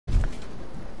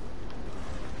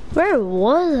Where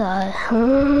was I?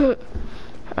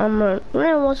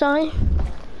 Where was I?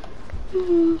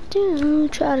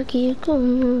 Try to keep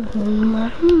going.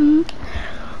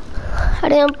 I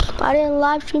didn't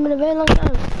live stream in a very long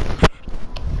time.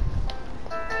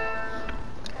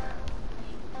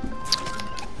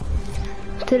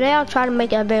 Today I'll try to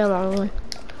make it a very long one.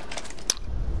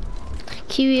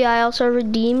 Kiwi, I also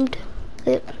redeemed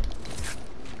it.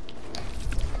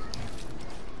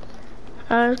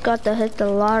 I just got to hit the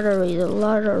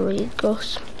lottery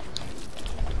goes.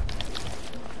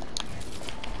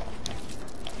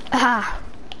 Ah.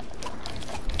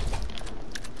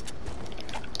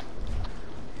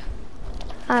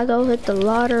 I go hit the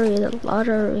lottery.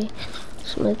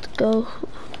 So let's go.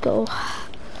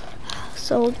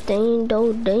 So ding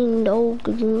do, what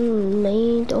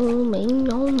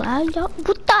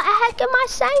the heck am I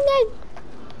singing?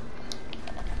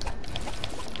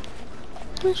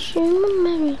 Wish you a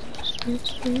Merry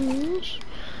Christmas.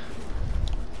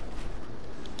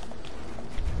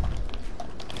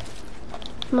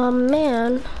 My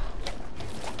man.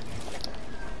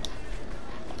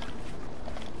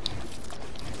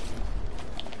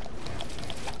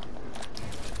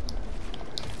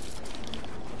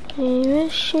 I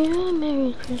wish you a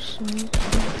Merry Christmas.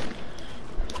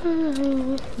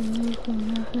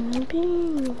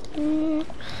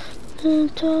 The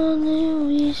time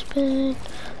we spent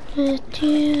with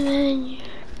you and your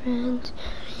friends.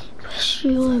 Wish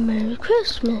you a Merry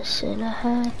Christmas and a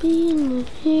Happy New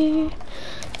Year.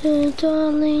 The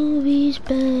darling we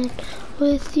spent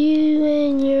with you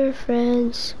and your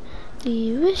friends.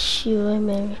 We wish you a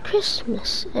Merry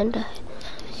Christmas and a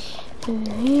Happy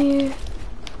New Year.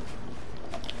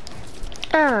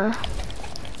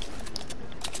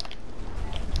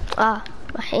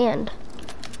 My hand.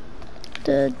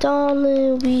 The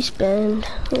darling we spend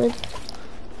with.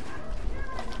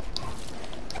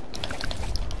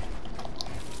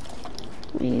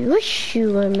 We wish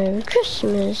you a Merry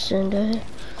Christmas and a.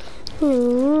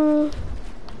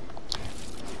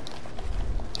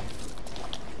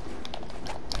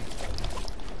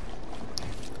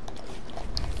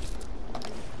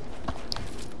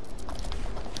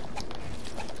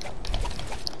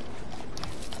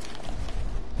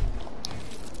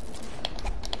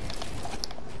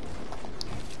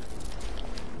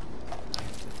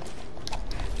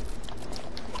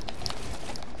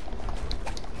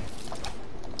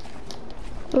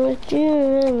 With you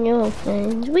and your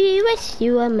friends, we wish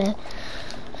you a Merry.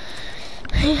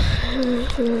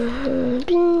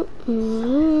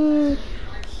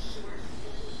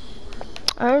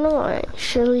 I don't know why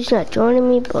Shirley's not joining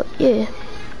me, but yeah.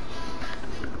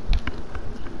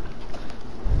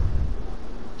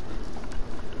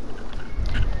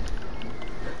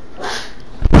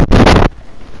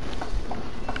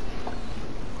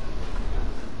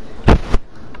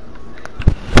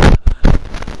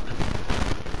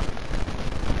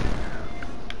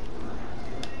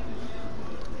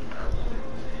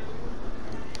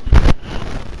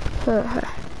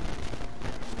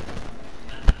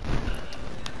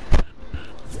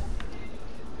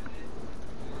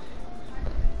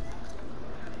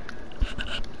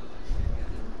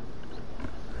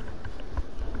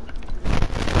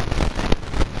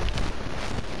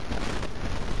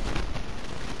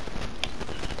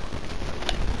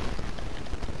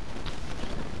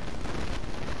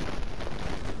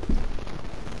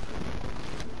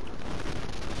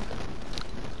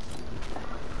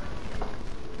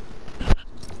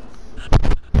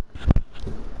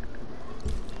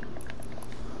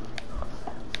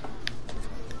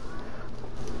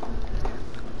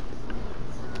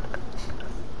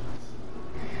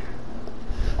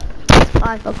 It's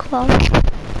 5 o'clock.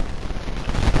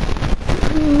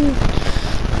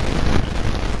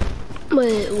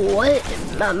 Wait, what?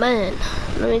 My man.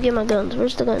 Let me get my guns.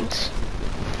 Where's the guns?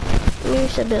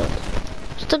 Where's the build?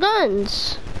 Where's the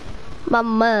guns? My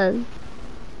man.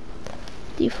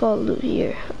 Default loot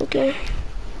here. Okay.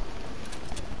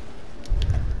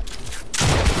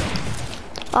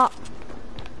 Ah.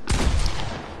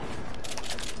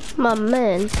 My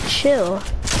man, chill.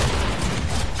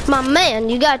 My man,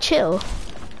 you gotta chill.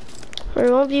 We're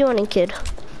 1v1ing, kid.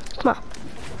 Come on.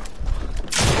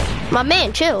 My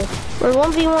man, chill. We're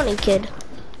 1v1ing, kid.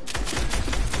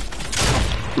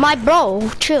 My bro,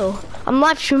 chill. I'm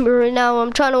live streaming right now.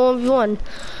 I'm trying to 1v1.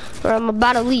 Or I'm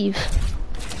about to leave.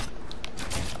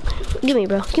 Give me,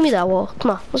 bro. Give me that wall.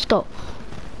 Come on, let's go.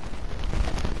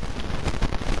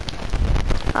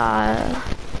 Alright.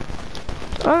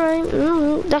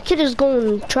 That kid is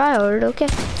going try hard, okay.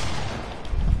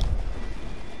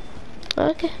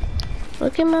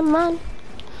 Okay, my man.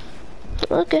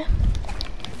 Okay.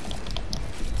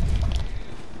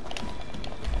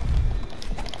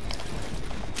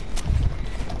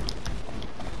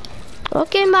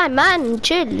 Okay, my man,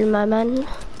 chill, my man.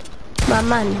 My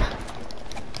man.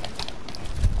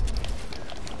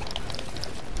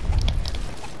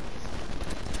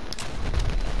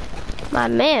 My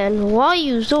man, why are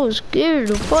you so scared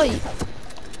to fight?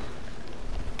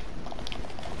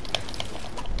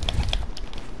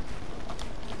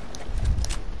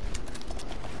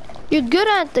 You're good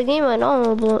at the game, I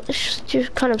know, but it's just you're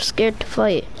kind of scared to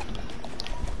fight.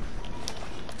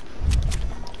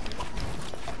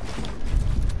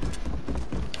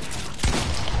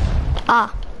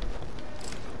 Ah.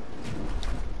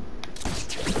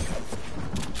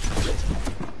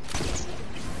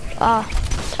 Ah,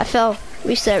 I fell.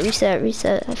 Reset, reset,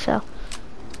 reset, I fell.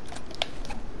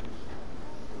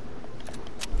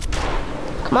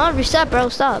 Come on, reset, bro,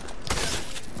 stop.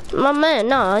 My man,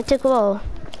 no, I take a wall.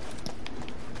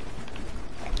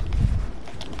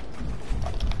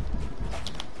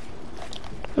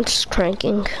 I'm just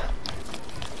cranking.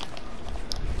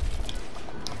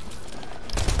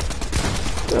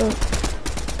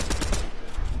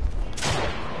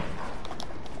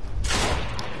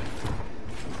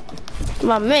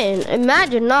 My man,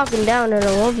 imagine knocking down in a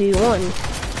 1v1.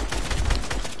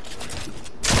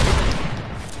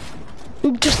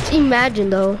 Just imagine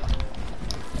though.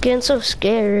 Getting so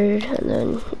scared and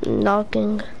then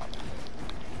knocking.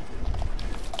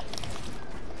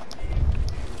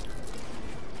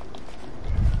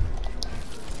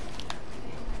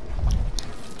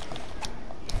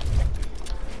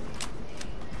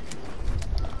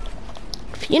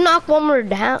 If you knock one more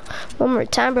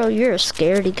time, bro, you're a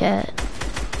scaredy cat.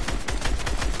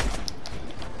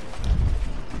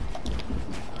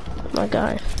 My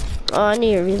God. Oh, I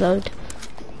need to reload.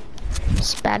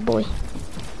 This bad boy.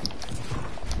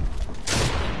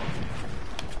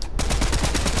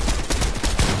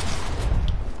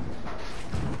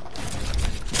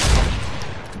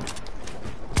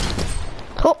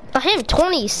 Oh, I have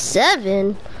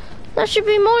 27. That should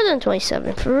be more than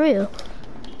 27, for real.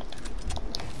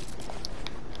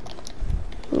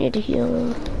 Need to heal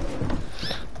him.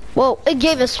 Well, it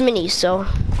gave us minis, so,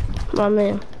 my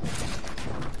man.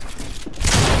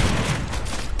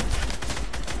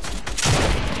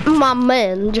 My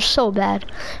man, you're so bad.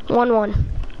 1-1.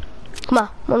 Come on,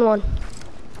 1-1.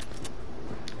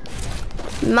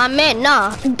 My man,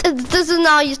 nah. This is not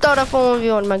how you start off on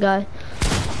 1v1, my guy.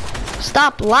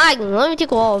 Stop lagging. Let me take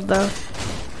a wall, bro.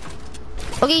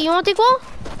 Okay, you wanna take a wall?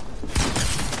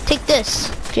 Take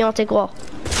this if you wanna take a wall.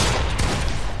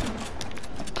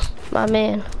 My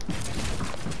man.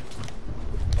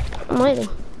 I'm waiting.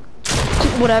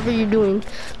 Whatever you're doing,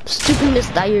 the stupidness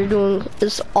that you're doing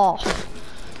is off.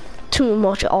 Too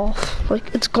much off.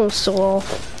 Like, it's going so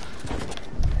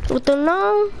off. With the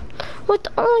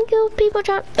all you people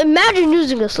trying. Imagine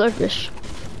using a slurfish.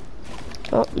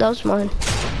 Oh, that was mine.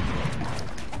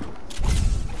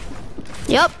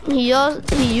 Yep, he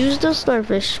used a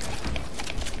slurfish.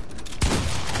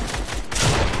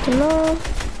 No.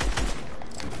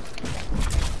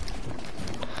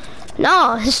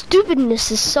 Nah, his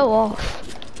stupidness is so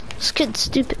off. This kid's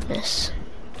stupidness.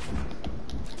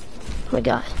 My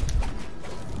God.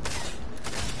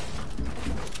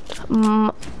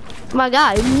 My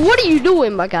guy, what are you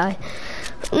doing, my guy?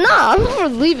 Nah, I'm gonna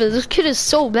leave it. This kid is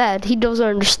so bad. He doesn't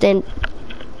understand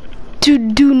to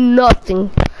do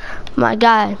nothing. My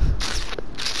guy.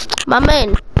 My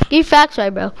man, get your facts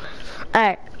right, bro.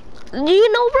 Alright. Do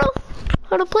you know, bro,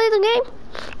 how to play the game?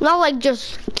 Not like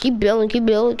just keep building, keep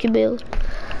building, keep building.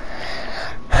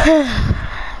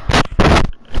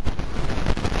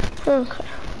 Okay.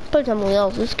 Play something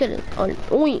else. Let's get it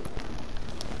annoying.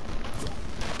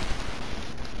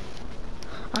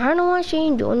 I don't know why she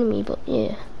ain't joining me, but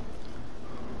yeah.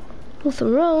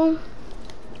 Nothing wrong.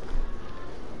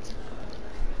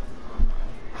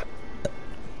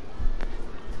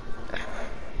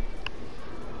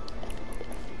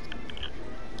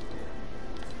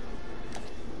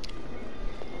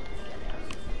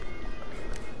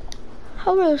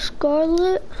 How about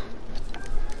Scarlet?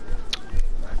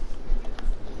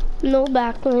 No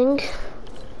backling.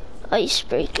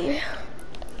 Icebreaker.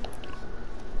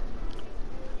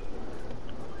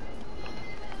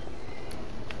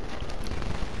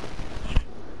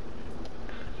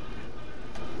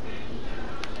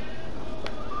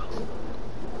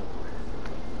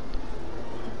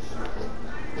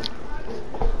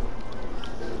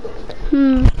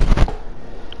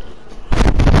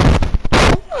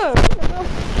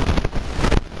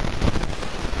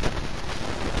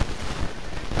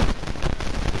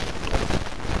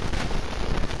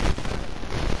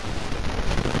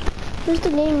 Where's the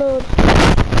game mode?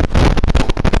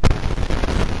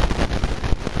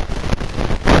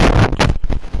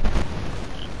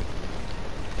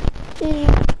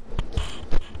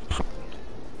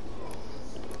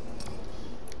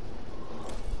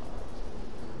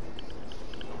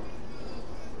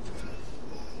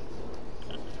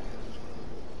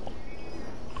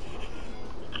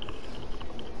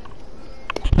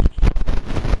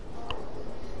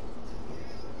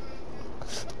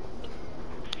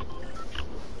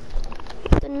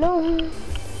 no.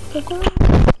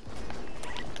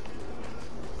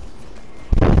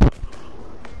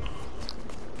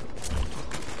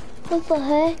 What the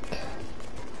heck?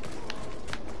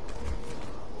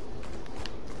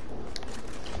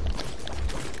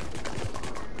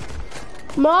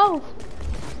 No!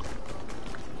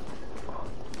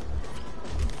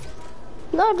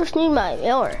 No, I just need my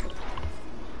mirror.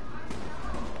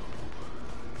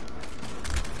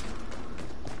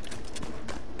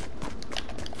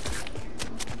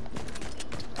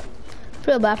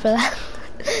 Feel bad for that.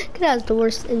 It has the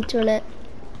worst internet.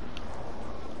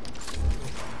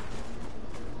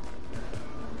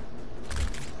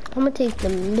 I'm gonna take the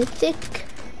mythic.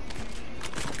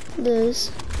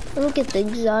 This. I'm gonna get the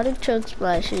exotic chug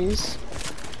splashes.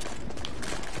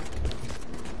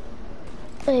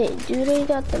 Wait, do they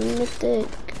got the mythic?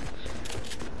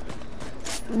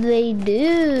 They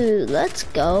do. Let's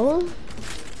go.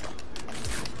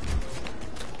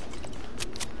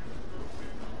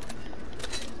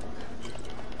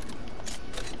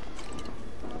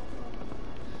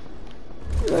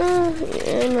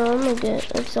 Yeah, no, I'm gonna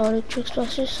get exotic chug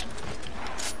splashes.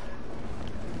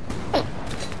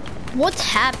 What's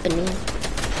happening?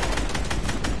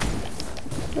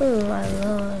 Oh my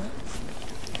lord.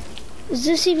 Is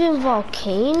this even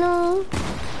volcano?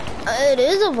 It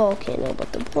is a volcano,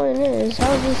 but the point is,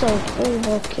 how is this a full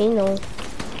volcano?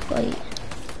 Like,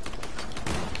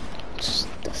 just,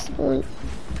 that's the point.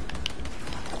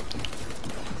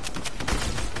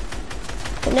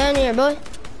 Come down here, boy.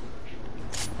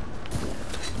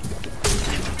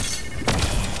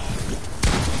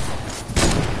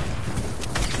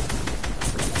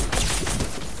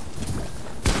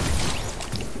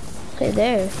 Okay,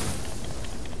 there.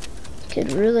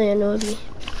 Kid really annoyed me.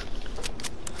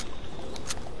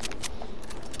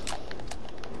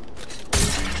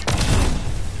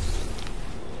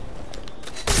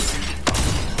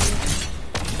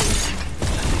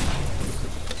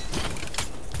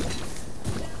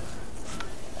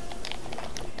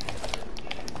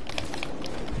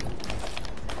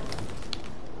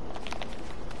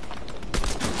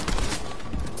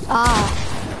 Ah.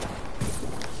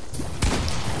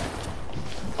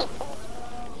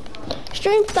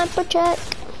 Stream sniper check.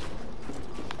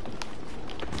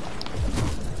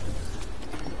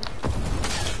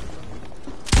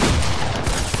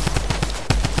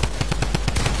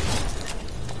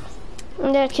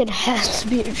 That kid has to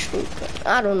be a stream sniper.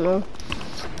 I don't know.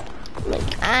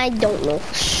 Like, I don't know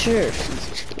for sure if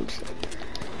he's a stream sniper.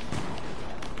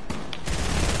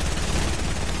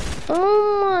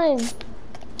 Oh my.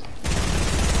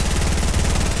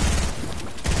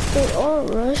 They are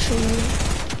rushing me.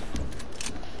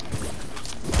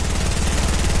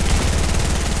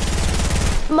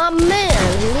 My man,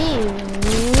 leave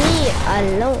me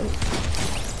alone.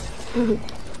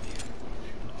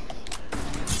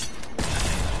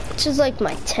 This is like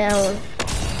my town.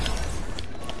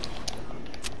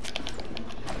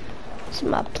 It's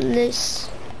my place.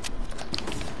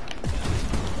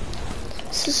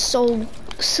 This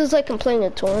is like I'm playing a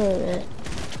tournament.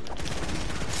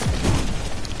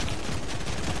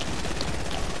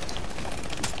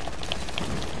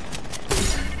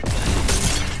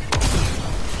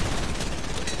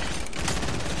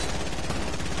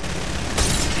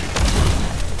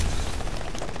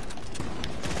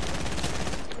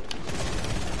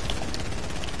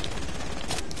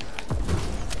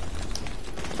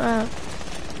 Wow.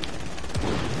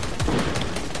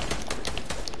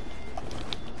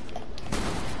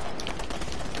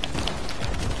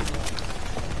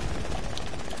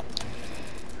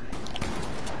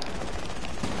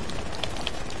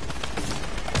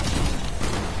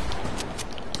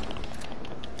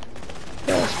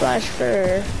 No splash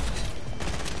for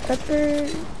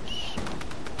peppers.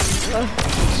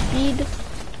 Speed.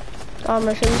 I'm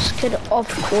rushing this kid, of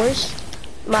course.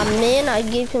 My man, I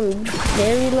gave him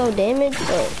very low damage,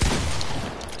 but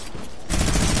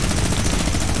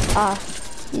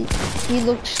he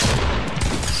looks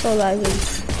so laggy.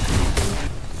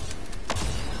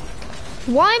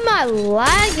 Why am I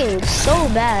lagging so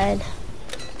bad?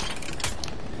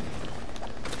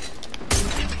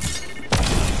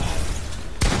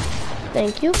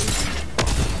 Thank you.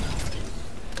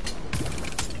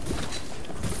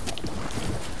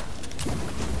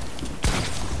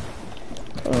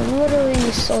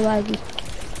 Literally so laggy.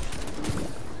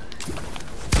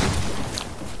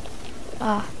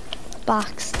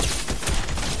 Box.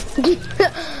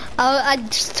 I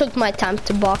just took my time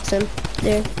to box him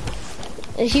there.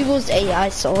 He was AI,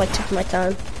 so I took my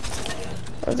time.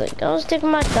 I was taking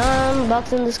my time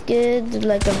boxing this kid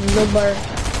like a little bar.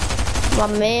 My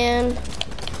man.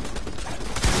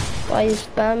 Why you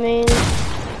spamming?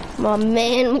 My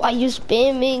man, why you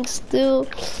spamming still?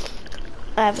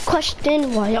 I have a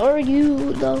question, why are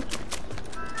you though?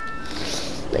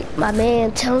 Like, my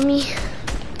man, tell me.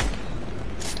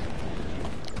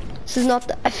 This is not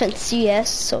the FNCS,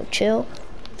 so chill.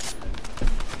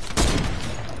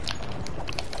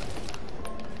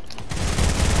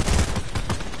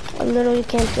 I literally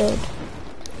can't build.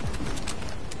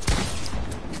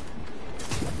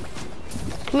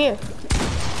 Come here.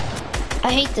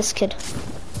 I hate this kid.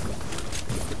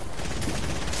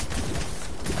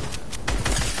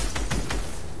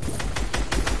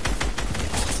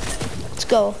 Let's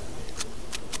go.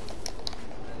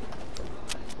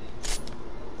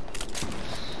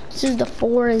 This is the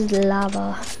forest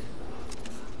lava.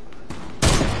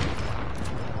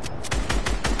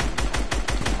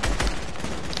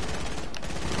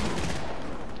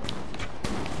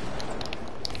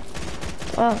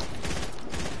 Wow.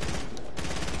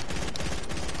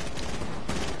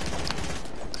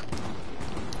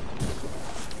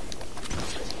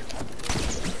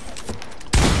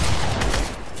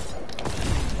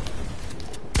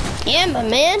 Yeah, my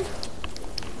man.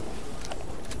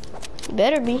 You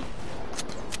better be.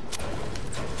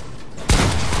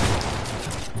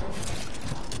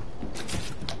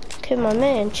 Okay, my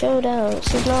man, chill down.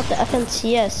 This is not the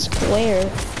FNCS square.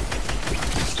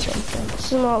 Something. This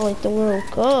is not like the World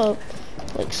Cup.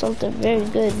 Like something very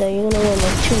good that you're gonna win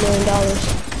like $2 million.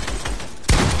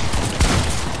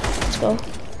 Let's go.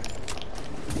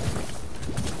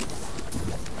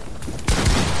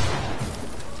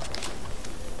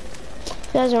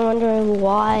 If you guys are wondering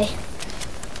why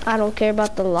I don't care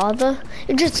about the lava,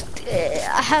 it just,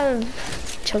 I have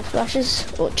chug splashes,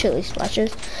 or chili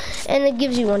splashes, and it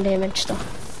gives you 1 damage, so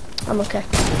I'm okay.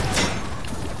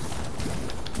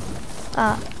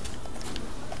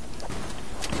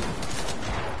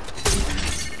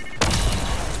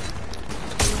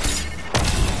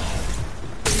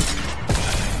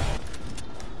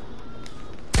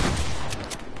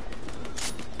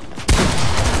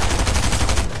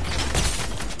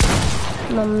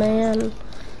 My man,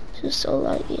 this is so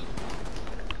laggy.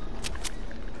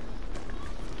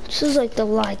 This is like the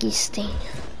laggiest thing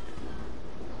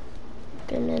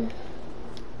been in.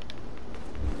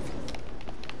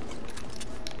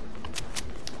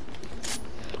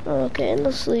 Okay,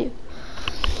 let's sleep.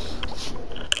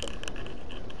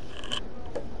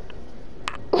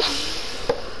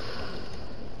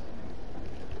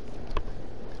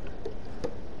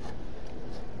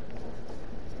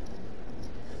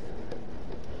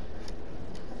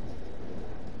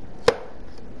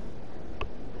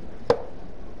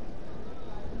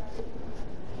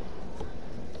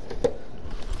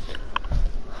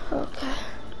 Okay.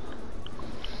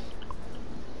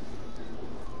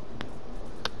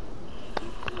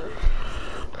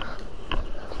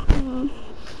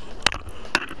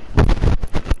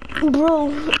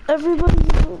 Bro, everybody,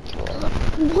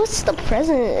 what's the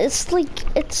present? It's like,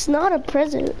 it's not a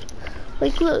present.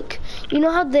 Like, look, you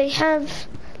know how they have,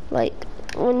 like,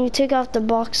 when you take off the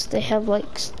box, they have,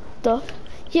 like, stuff?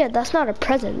 Yeah, that's not a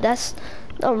present. That's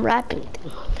a wrapping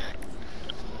thing.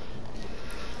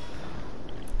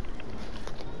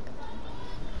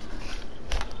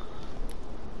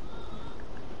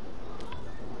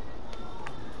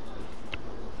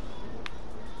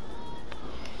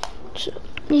 So,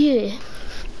 yeah.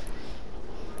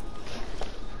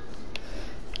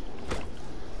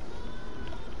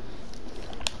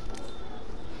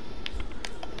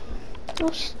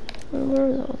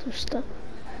 Where's the other stuff?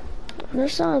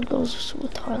 There's how it goes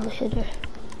with Harley Hitter.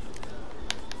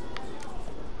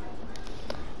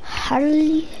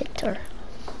 Harley Hitter.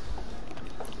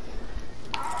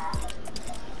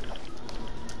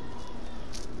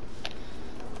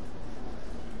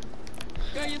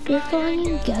 You're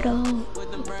flying ghetto.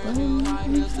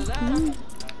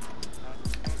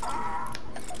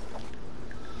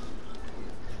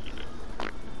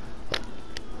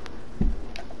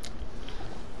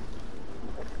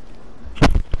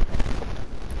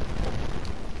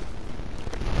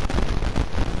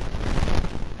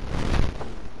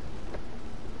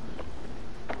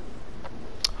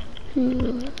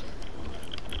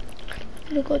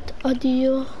 I got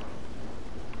audio.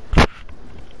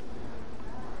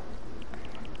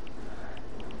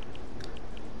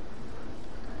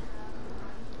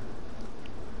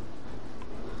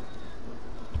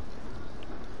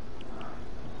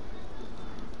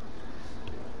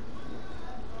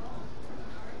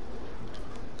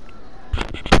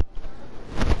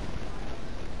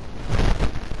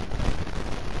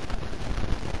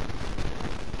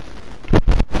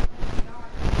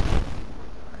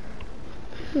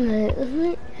 Let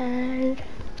me add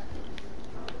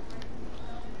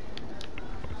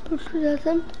Push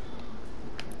nothing.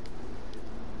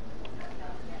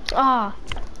 Ah,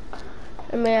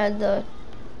 I made the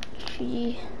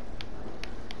tree.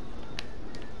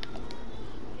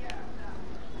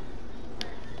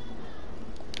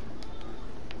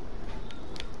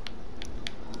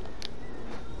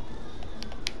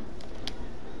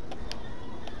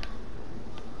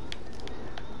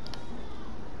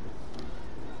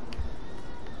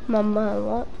 Mama,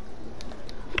 what?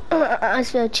 I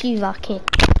smell cheese vacuum.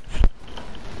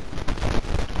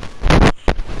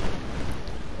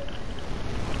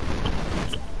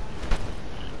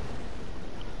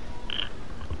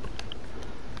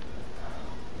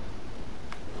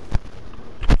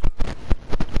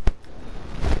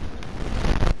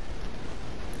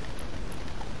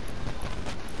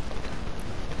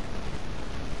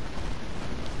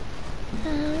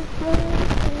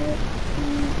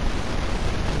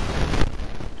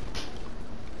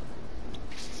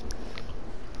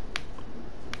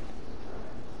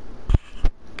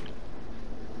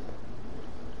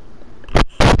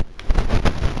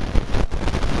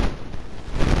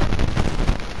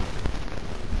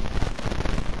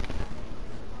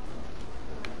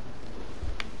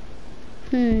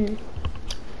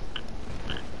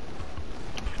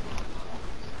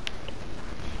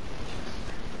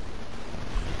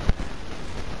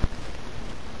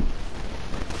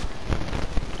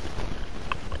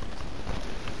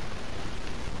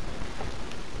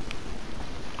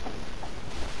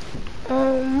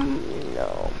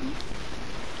 No.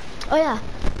 Oh yeah,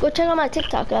 go check out my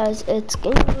TikTok, guys. It's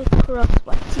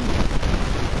GameCrux.t.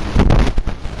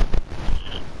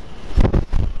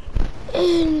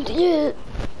 And yeah.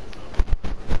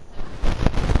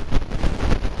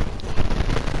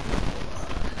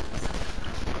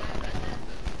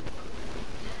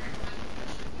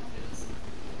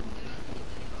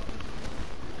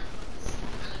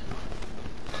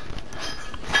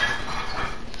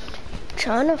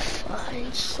 Trying to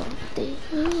find something.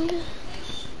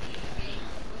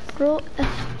 Pro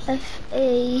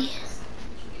FFA.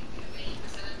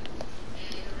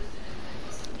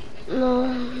 No.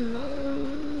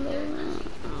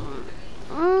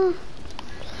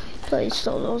 Play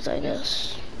solos, I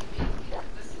guess.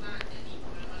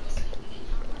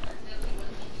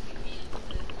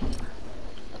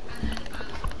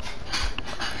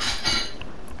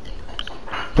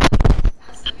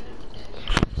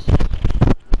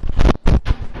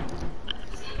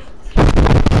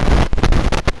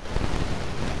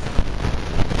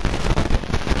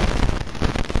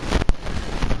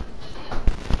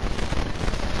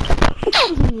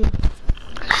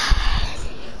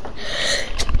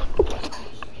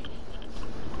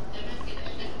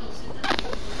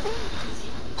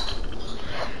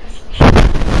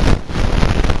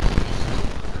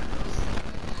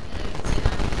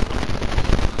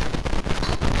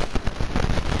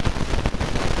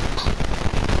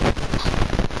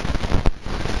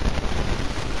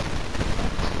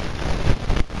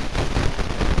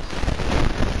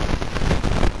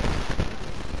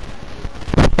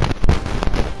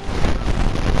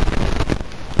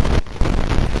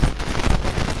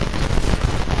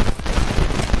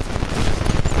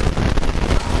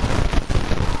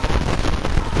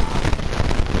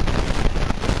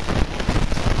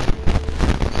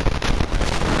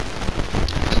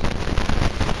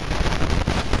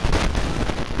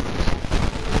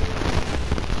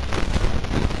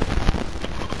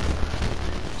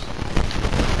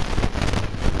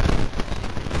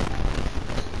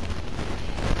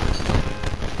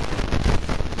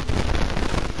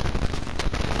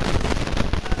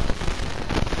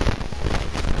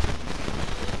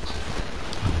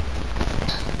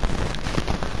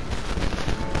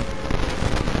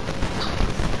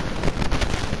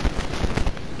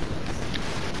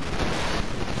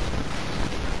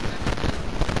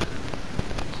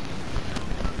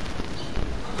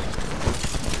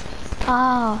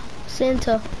 Ah,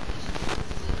 Santa.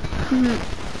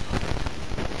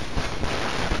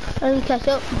 Let me catch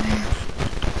up.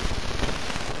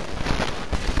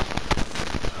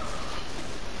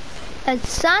 It's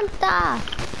Santa.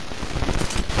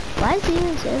 Why is he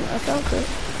even Santa? I felt good.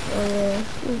 Oh yeah.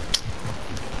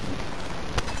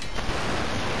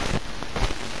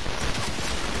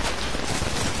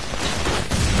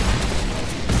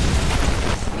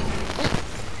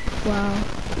 Wow.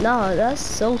 No, that's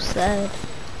so sad.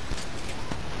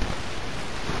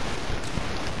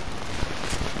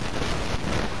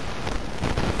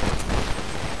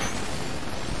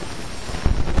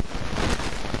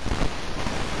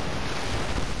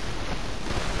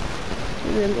 He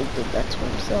really did that to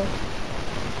himself.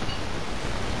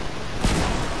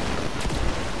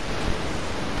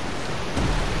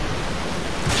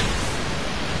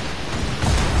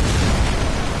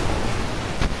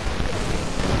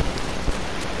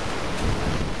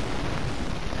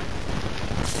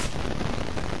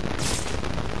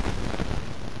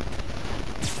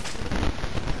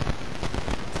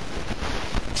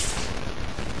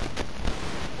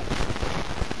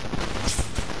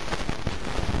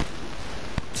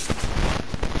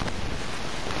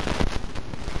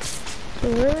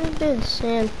 Where did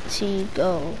Santi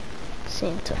go?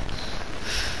 Santa.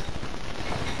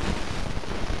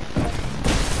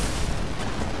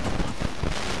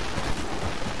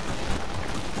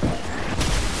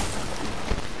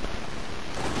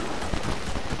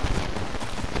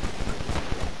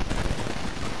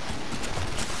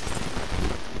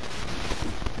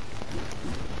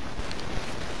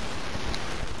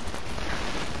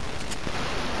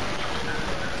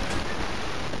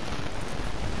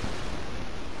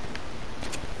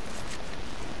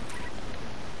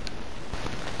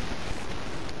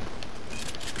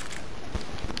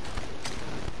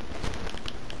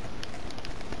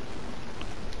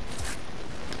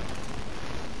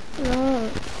 No.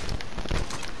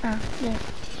 Ah, yeah.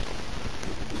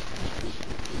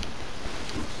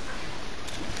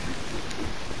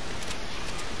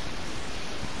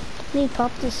 Let me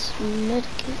pop this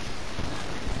medkit.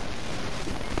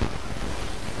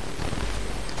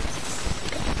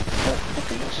 Oh, I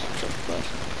can just check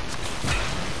first.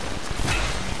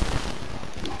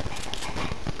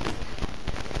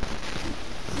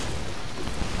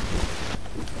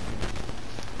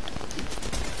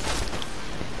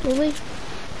 Really?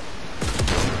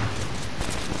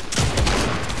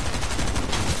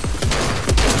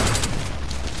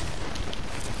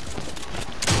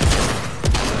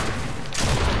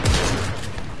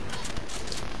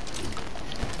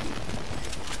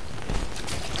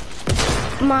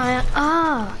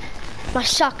 My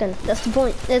shotgun. That's the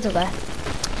point. It's okay.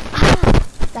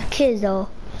 That kid though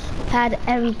had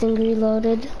everything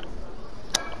reloaded.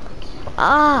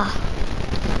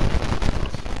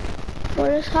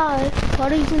 What is high?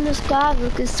 Parties in the sky.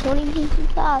 Look, it's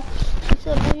 2055. He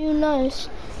said, boy, you nice.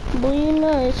 Boy, you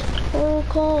nice. Oh,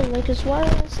 cold. Like it's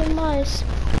wireless and nice.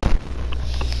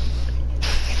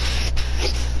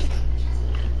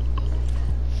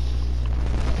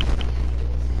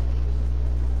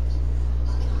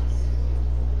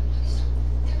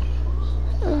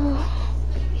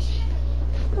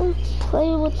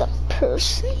 Play with the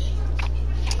person.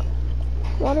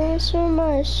 Water is so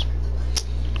nice.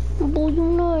 Boy, you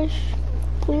nice.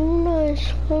 Boy, you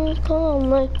nice. Oh, calm.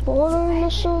 Like water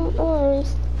is so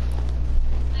nice.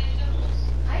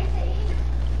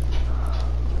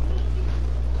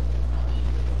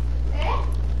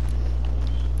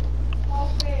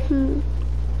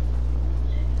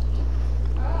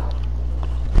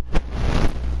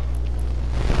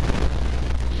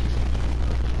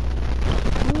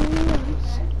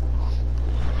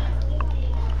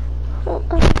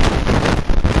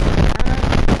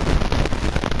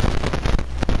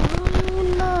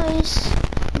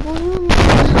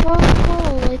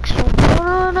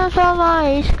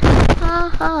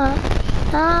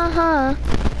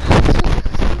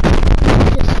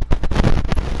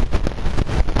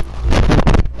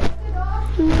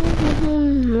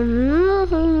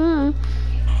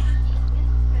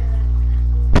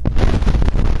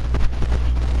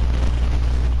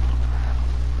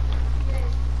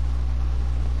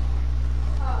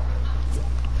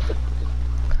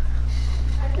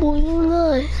 Boy, you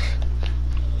nice.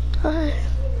 Hi.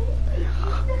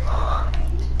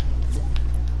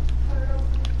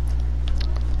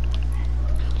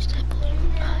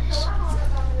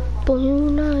 Boy, you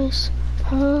nice.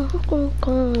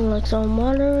 Like some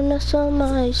water and some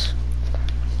ice.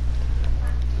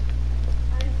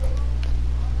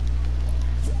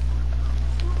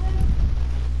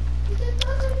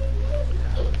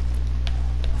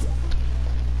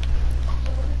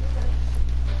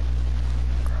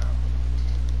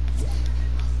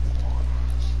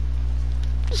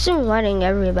 Just inviting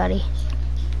everybody.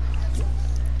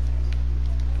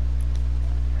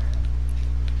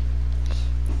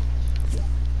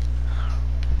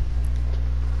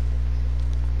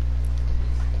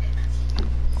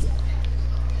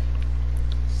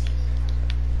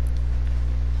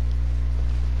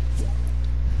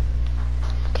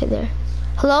 Okay, there.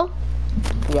 Hello?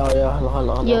 Yo,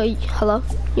 hello. Yo, hello?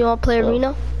 You wanna play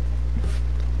arena?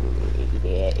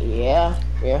 Yeah.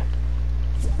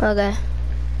 Okay.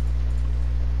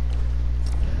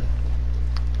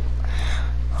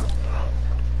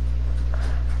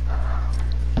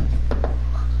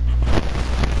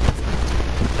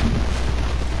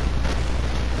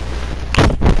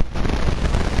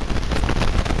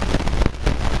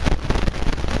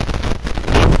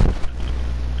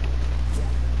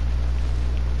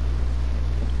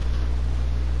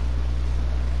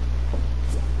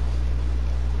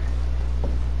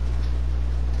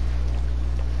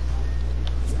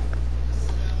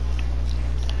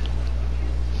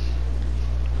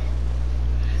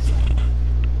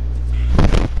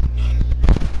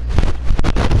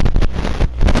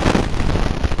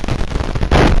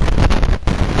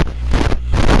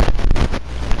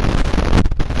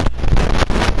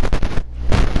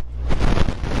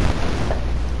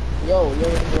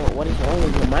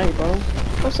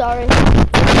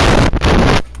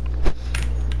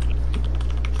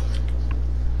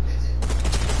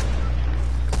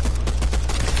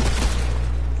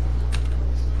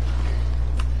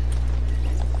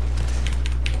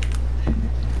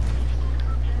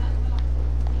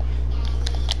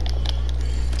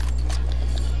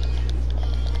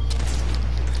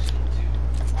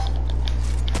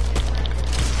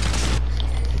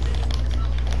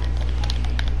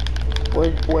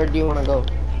 do you wanna go?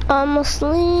 Almost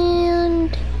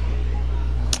land.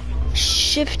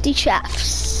 Shifty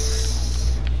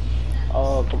Shafts.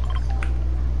 Oh,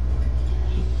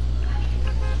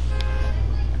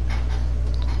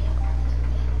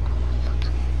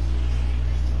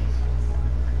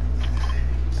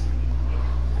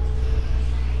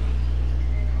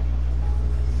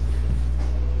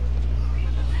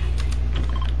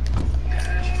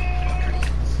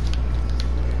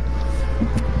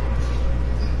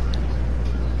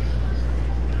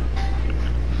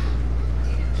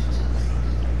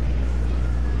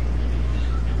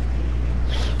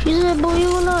 She said, boy,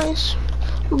 you nice.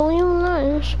 Boy, you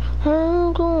nice.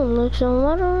 I'm going like some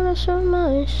water on the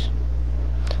surmise.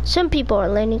 Some people are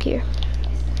landing here.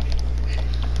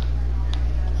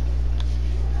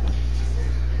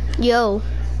 Yo.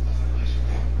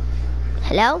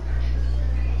 Hello?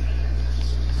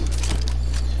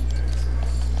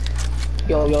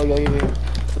 yo.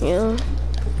 Yeah.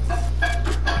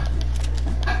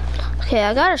 Okay,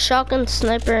 I got a shotgun,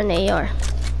 sniper, and AR.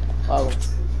 Oh.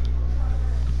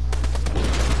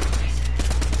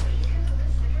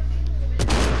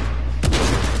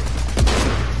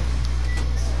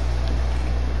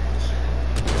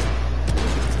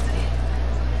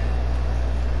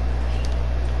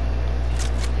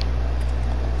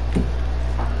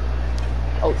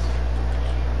 Oh.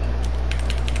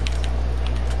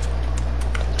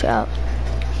 Drop.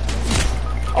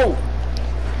 Oh.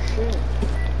 Shit.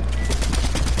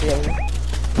 Yeah.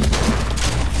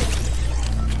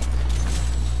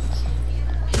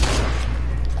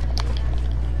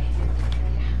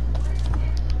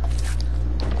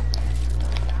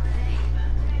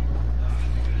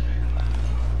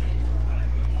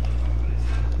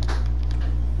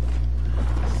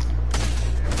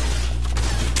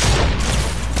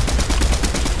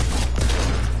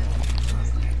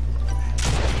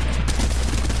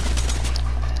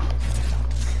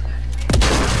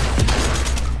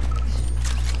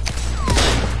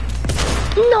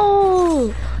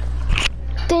 No!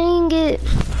 Dang it.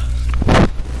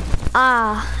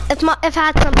 Ah, if I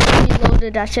had something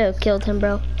reloaded, I should have killed him,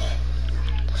 bro.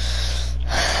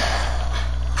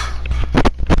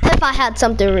 If I had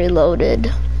something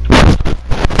reloaded.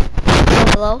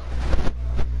 Hello?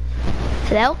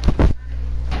 Hello?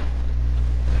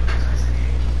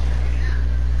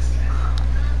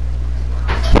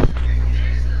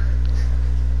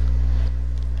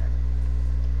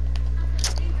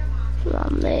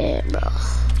 I'm there, bro.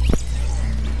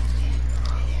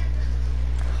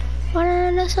 Water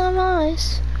in the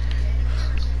sunrise.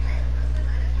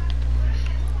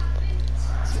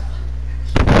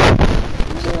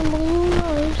 Boy, you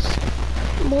nice.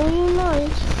 Boy, you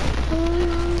nice.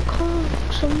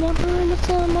 Some water in the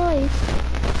sunrise.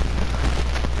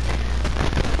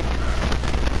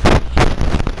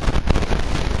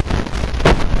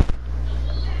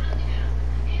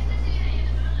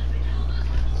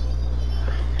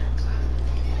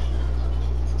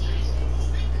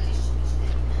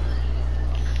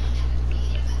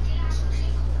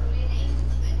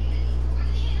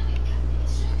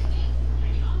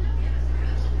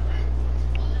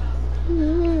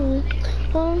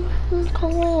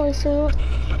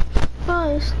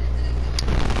 Nice.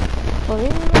 Well, you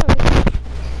nice.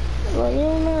 Well, you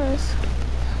nice.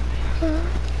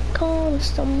 Calm,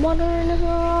 some water in the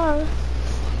heart.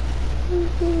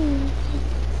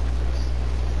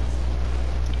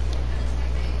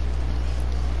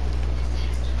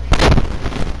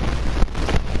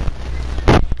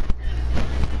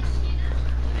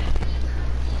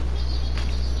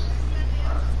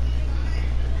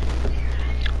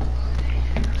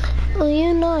 Oh,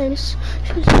 you nice.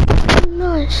 She's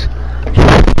nice.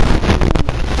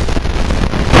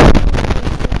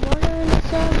 Water in the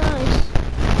sun, nice.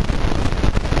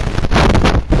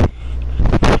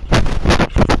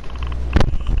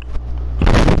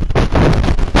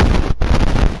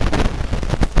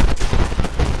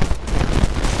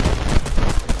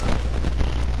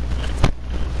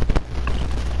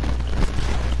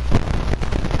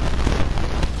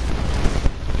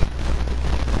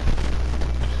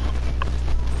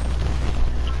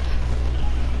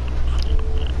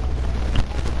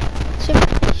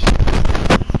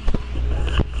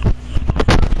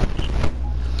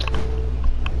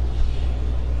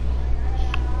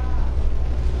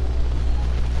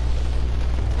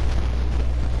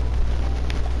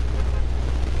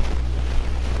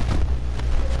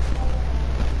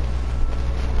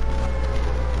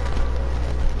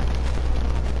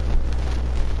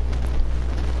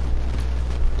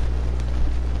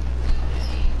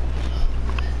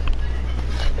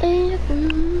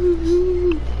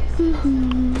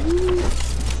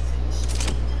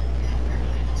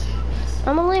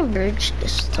 bridge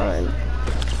this time.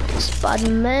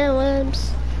 Spider-Man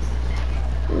webs.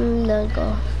 There you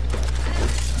go.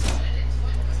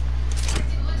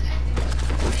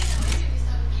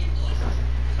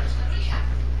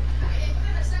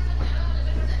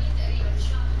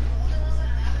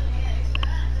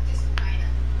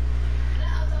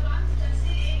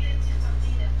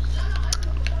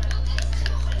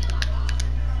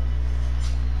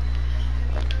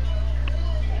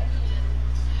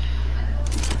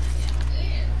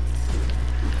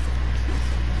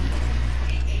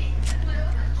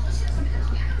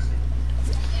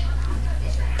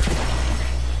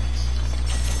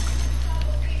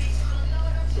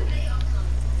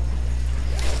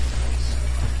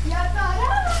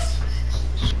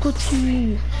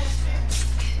 Scooty.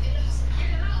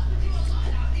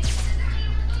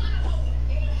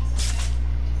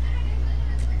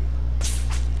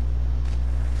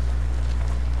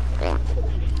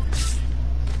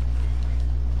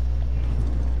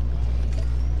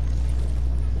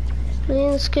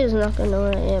 Man, this kid's not gonna know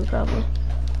where I am, probably.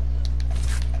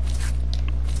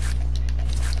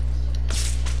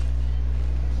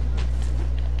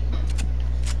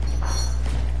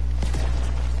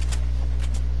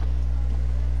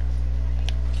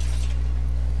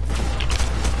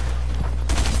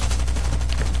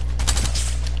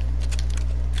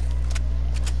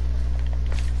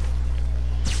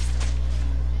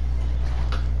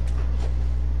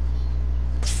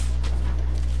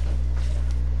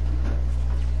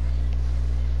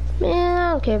 Man,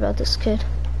 I don't care about this kid.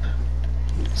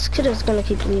 This kid is gonna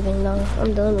keep leaving now.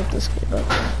 I'm done with this kid, but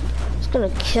I was gonna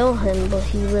kill him, but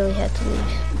he really had to leave.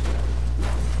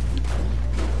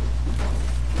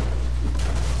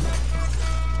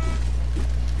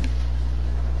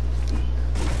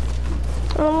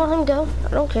 I'm gonna let him go. I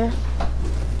don't care.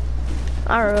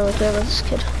 I don't really care about this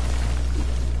kid.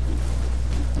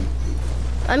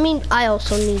 I mean, I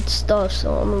also need stuff,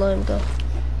 so I'm gonna let him go.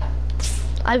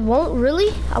 I won't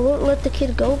let the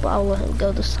kid go, but I'll let him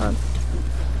go this time.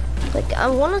 Like, I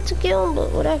wanted to kill him,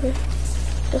 but whatever.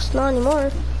 Just not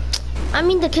anymore. I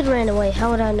mean, the kid ran away.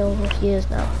 How would I know who he is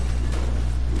now?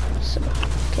 So,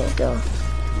 can't go.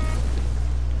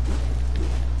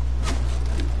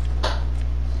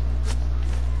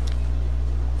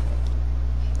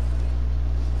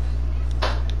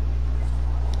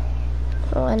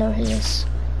 Oh, I know who he is.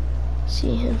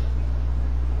 See him.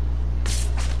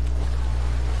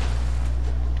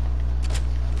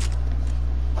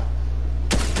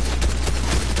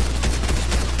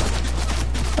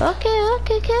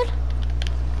 Okay, kid.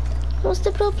 Don't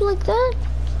step up like that.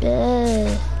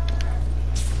 Yeah.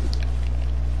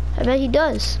 I bet he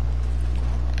does.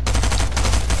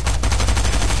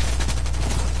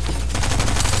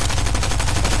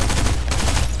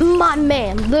 My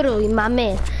man, literally my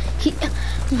man.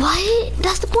 What?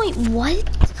 That's the point. What?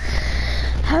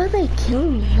 How did they kill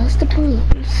me? That's the point.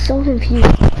 I'm so confused.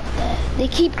 They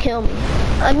keep killing me.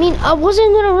 I mean, I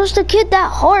wasn't gonna rush the kid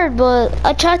that hard, but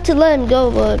I tried to let him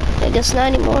go, but I guess not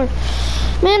anymore.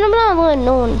 Man, I'm not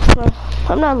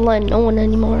letting no one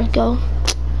anymore go.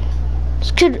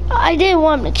 This kid, I didn't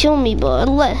want him to kill me, but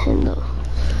I let him though.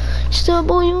 Still,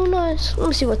 boy, you nice. Let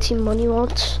me see what team money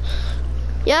wants.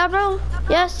 Yeah, bro.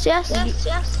 Yes.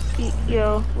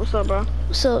 Yo, what's up, bro?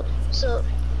 What's up?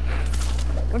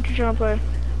 What you trying to play?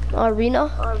 Arena.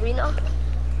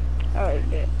 Alright,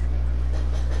 bet.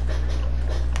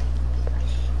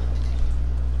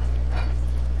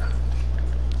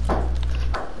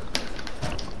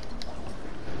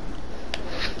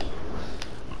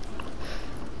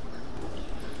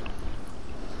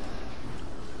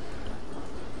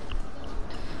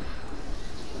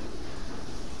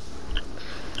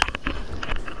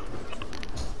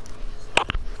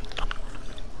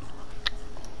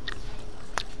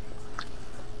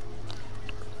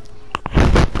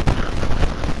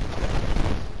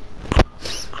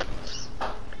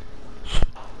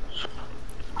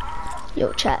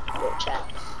 Yo, chat.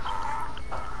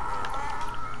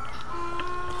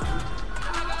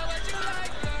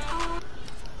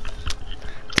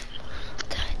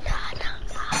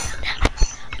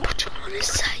 But you wanna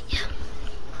say yeah?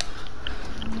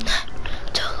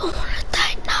 Don't wanna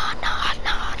die, nah. I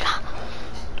don't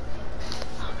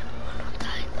wanna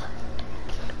die, but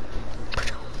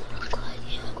I wanna cry,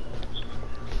 yeah.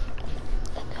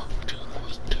 I got you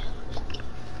like yeah.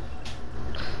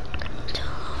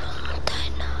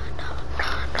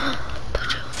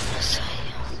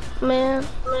 Man,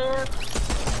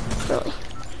 really?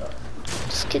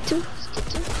 Just get to.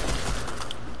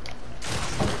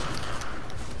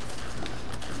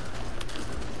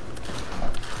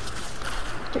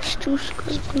 There's two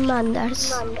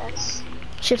commanders.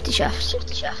 Shifty shafts.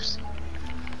 Shifty shaft.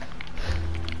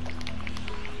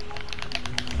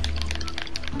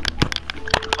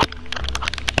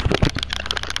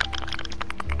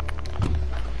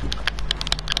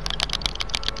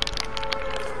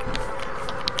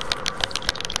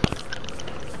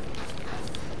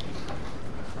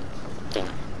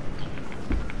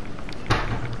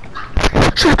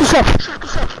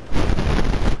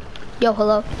 Yo,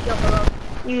 hello.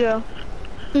 Yeah.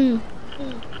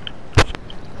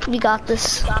 We got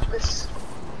this.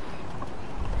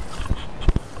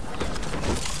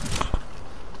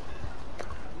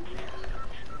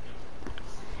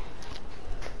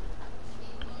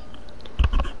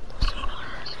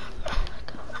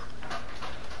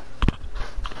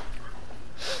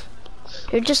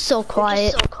 You're just so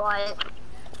quiet.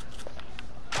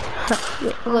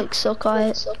 You're like so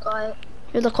quiet.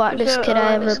 You're the quietest kid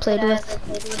I ever played with.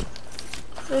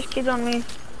 There's kids on me.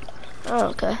 Oh,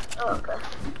 okay.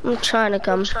 I'm trying to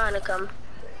come.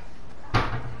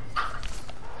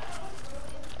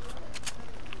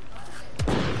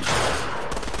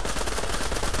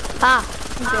 Ah,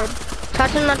 I'm dead.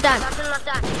 Captain not done.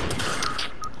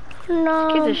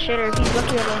 No. Kid's a shitter. He's lucky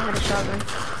I didn't have a shotgun.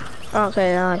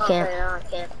 Okay, no, I can't.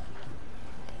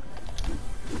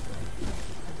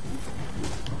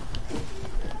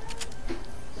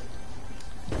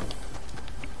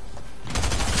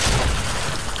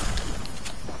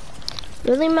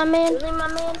 Really, my man? Come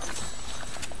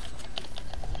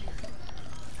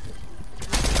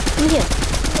here.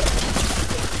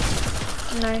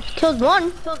 Nice. Killed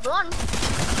one.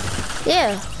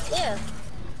 Yeah.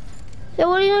 Yeah,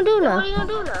 what are you gonna do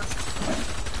now?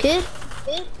 Kid?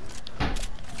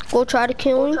 Go try to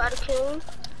kill him?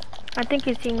 I think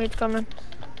his teammate's coming.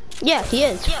 Yeah, he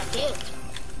is.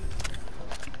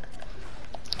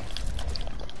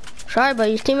 Sorry, but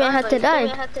his teammate had to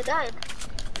die.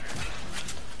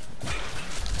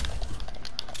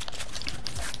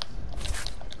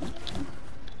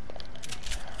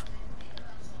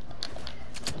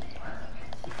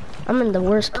 I'm in the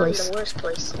worst place.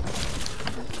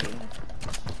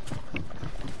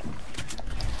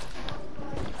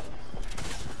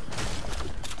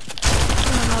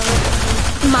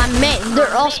 My man,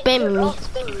 they're all spamming me.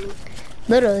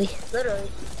 Literally.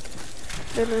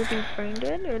 Literally brain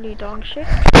dead, early dog shit.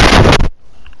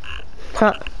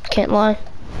 Huh, can't lie.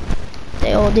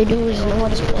 All they do is know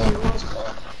what is spam.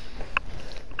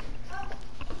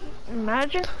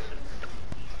 Imagine.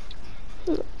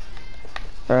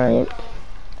 Right.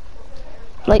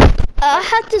 Like, I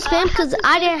had to spam because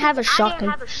I didn't have a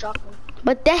shotgun.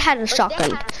 But they had a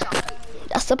shotgun.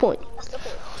 That's the point.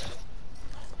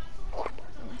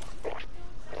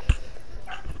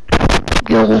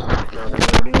 Yo.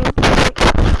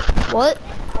 What?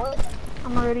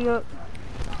 I'm already up.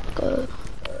 Good.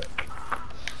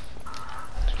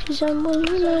 She's on my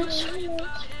nice.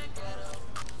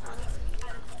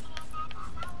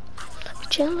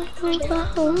 Chilling with my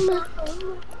home.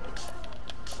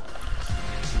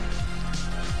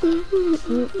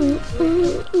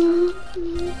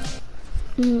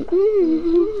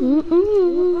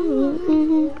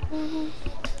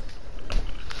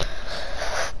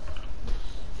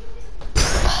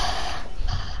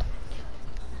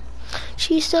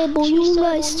 She said, boy, you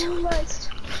nice.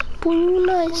 Boy, you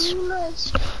nice.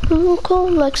 You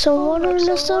cold like some water in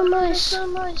the sun, nice.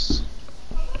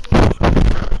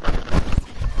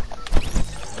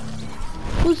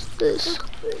 Who's this?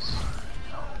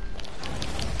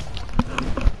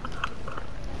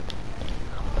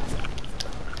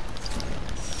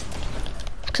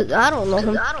 Cause I don't know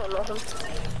him.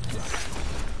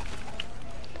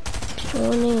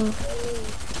 Morning.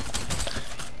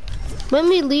 When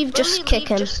we leave, just kick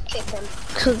him.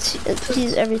 Cause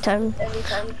he's every time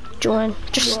join.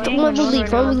 Just when we leave,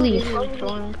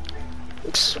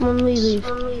 Just when we leave.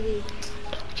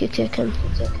 You kick him.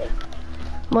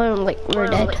 When like we're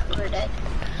dead.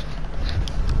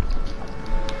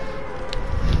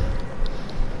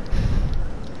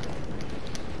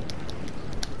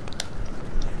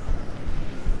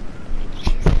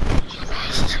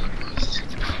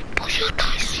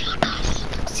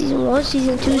 Season 1,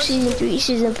 Season 2, Season 3,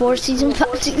 Season 4, Season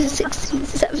 5, Season 6, Season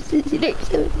 7, Season 8,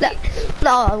 Season 9.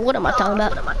 No, what am I talking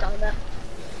about?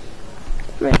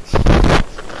 Right.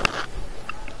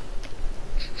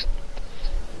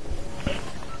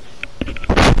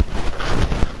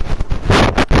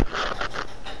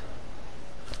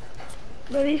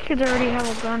 Bro, these kids already have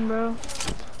a gun, bro.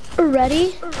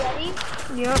 Ready?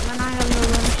 Yep, and I have no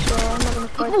gun, so I'm not gonna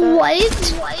fight that.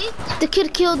 What? The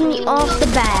kid killed me off the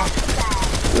bat.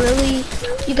 Really?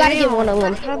 You gotta get one on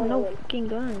one. I have no fucking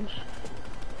guns.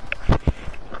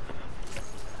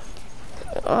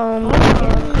 Sorry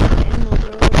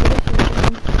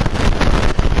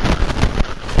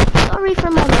for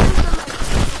my mom.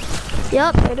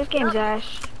 Yup. Hey, this game's ass.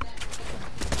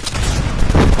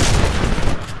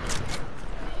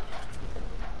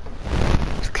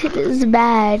 This kid is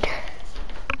bad.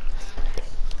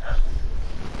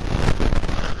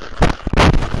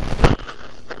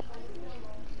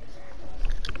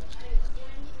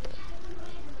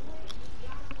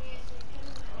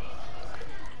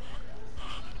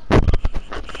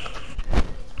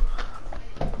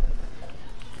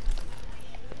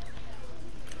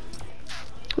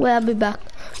 Wait, I'll be back.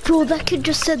 Bro, that kid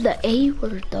just said the A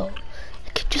word though.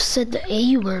 That kid just said the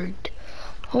A word.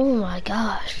 Oh my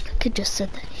gosh, that kid just said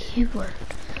the A word.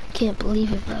 Can't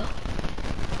believe it, bro.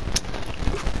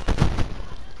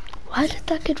 Why did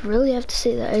that kid really have to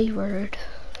say the A word?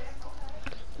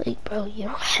 Like, bro, you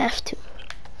don't have to.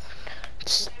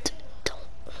 Just don't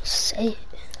say it.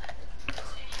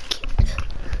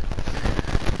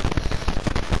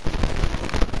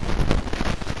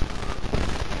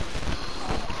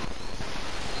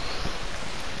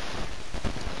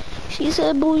 She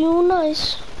said, boo, you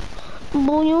nice.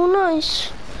 Boo, you nice.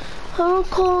 I'm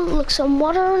cold, look, some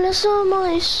water and some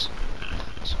ice.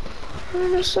 Some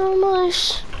water and some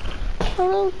ice.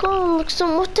 I'm cold, look,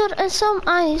 some water and some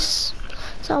ice.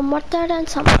 Some water and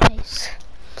some ice.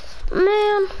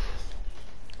 Man.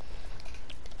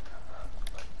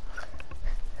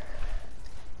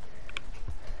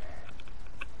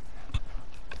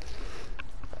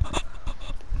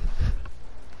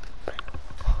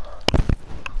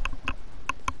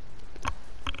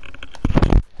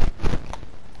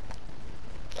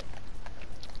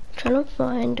 Trying to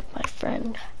find my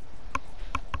friend.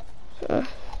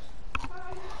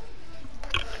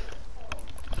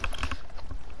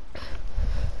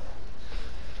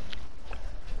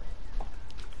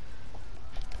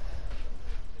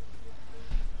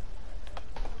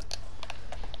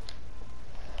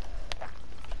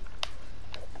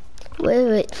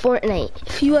 Wait, Fortnite.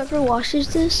 If you ever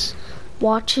watches this,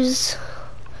 why is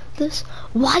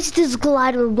this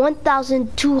glider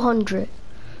 1,200?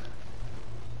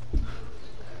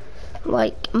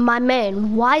 Like, my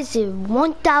man, why is it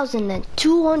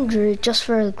 1,200 just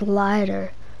for a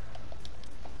glider?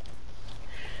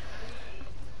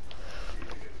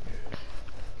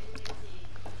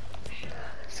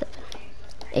 Seven,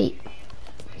 8,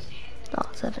 no,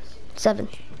 7,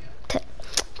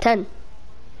 10,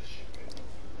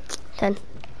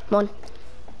 1,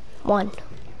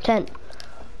 10,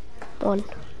 1,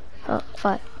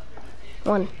 5,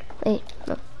 1, 8,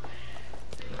 no,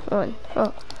 1,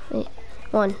 8,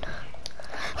 1,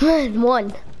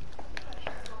 1,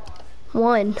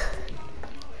 1,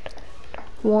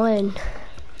 1,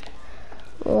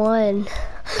 1.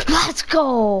 Let's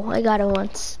go! I got it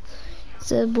once.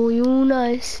 Said, boy, you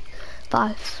nice.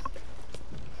 5.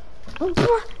 1.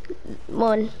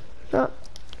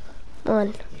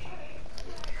 1.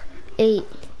 8.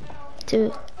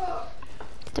 2.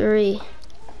 3.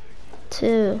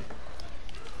 2.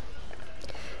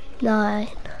 9.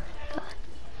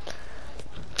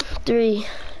 3.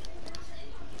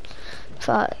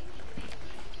 5.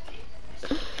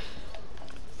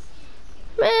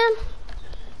 Man.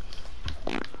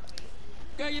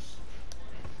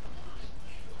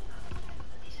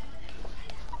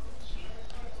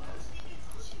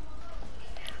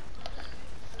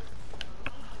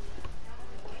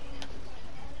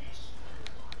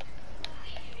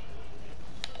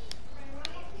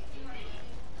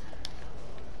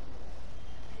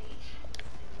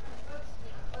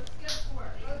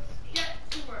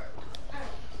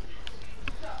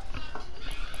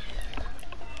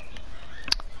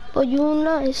 But you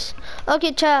nice.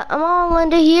 Okay, chat, I'm all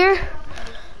Linda here.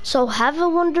 So have a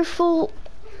wonderful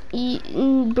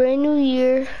brand new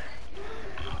year.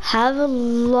 Have a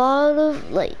lot of,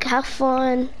 have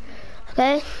fun.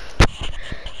 Okay?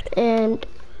 And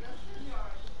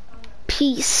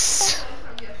peace.